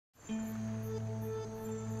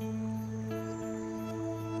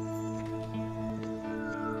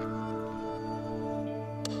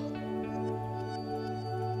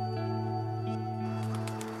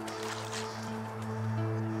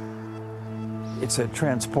It's a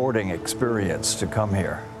transporting experience to come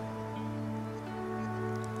here.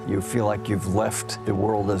 You feel like you've left the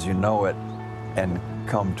world as you know it and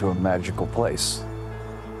come to a magical place.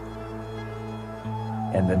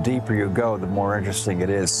 And the deeper you go, the more interesting it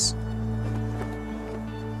is.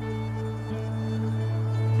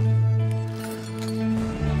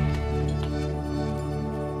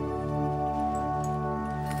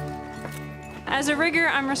 As a rigger,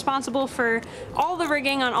 I'm responsible for all the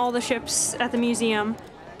rigging on all the ships at the museum.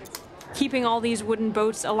 Keeping all these wooden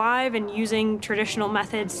boats alive and using traditional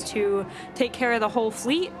methods to take care of the whole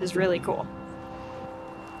fleet is really cool.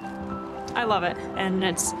 I love it, and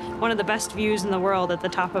it's one of the best views in the world at the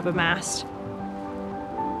top of a mast.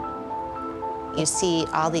 You see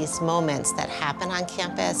all these moments that happen on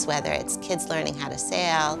campus, whether it's kids learning how to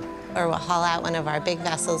sail, or we'll haul out one of our big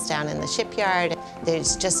vessels down in the shipyard.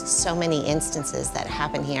 There's just so many instances that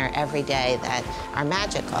happen here every day that are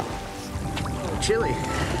magical. Chilly.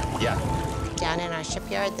 Yeah. Down in our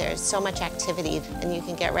shipyard, there's so much activity, and you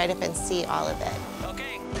can get right up and see all of it.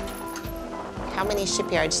 Okay. How many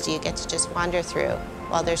shipyards do you get to just wander through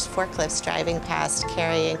while there's forklifts driving past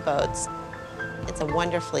carrying boats? It's a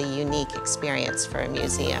wonderfully unique experience for a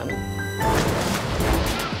museum.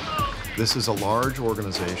 This is a large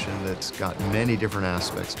organization that's got many different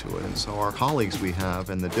aspects to it, and so our colleagues we have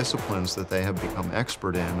and the disciplines that they have become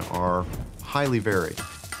expert in are highly varied.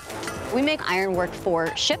 We make ironwork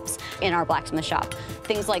for ships in our blacksmith shop.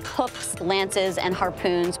 Things like hooks, lances, and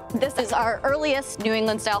harpoons. This is our earliest New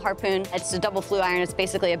England-style harpoon. It's a double flue iron. It's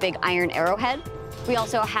basically a big iron arrowhead. We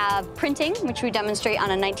also have printing, which we demonstrate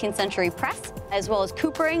on a 19th century press, as well as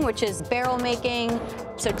coopering, which is barrel making.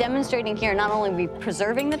 So demonstrating here, not only are we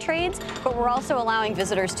preserving the trades, but we're also allowing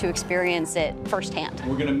visitors to experience it firsthand.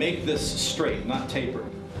 We're going to make this straight, not tapered.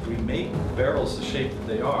 We make barrels the shape that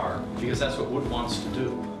they are because that's what wood wants to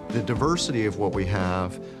do. The diversity of what we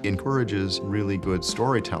have encourages really good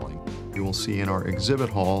storytelling. You will see in our exhibit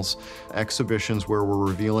halls exhibitions where we're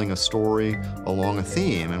revealing a story along a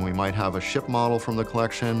theme, and we might have a ship model from the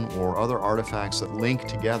collection or other artifacts that link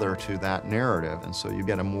together to that narrative, and so you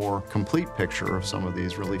get a more complete picture of some of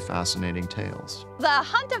these really fascinating tales. The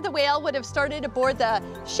hunt of the whale would have started aboard the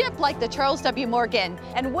ship like the Charles W. Morgan,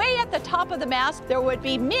 and way at the top of the mast there would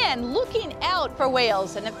be men looking out for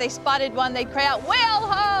whales, and if they spotted one they'd cry out, "Whale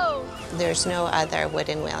ho!" There's no other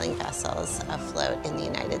wooden whaling vessels afloat in the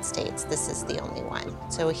United States. This is the only one.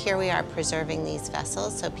 So here we are preserving these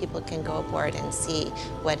vessels so people can go aboard and see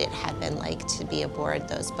what it had been like to be aboard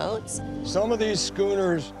those boats. Some of these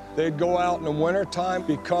schooners, they'd go out in the wintertime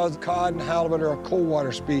because cod and halibut are a cold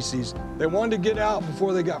water species. They wanted to get out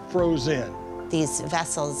before they got froze in. These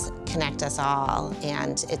vessels connect us all,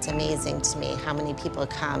 and it's amazing to me how many people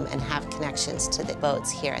come and have connections to the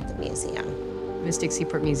boats here at the museum. Mystic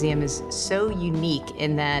Seaport Museum is so unique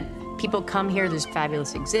in that people come here, there's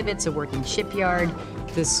fabulous exhibits, a working shipyard,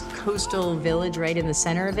 this coastal village right in the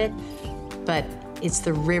center of it, but it's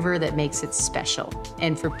the river that makes it special.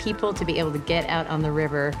 And for people to be able to get out on the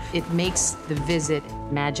river, it makes the visit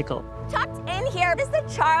magical. Tucked in here is the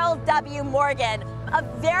Charles W. Morgan, a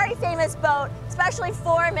very famous boat, especially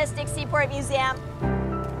for Mystic Seaport Museum.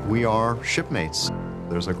 We are shipmates.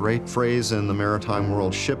 There's a great phrase in the maritime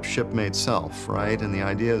world, shipmate self, right? And the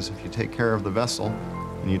idea is if you take care of the vessel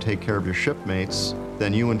and you take care of your shipmates,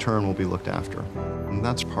 then you in turn will be looked after. And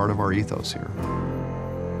that's part of our ethos here.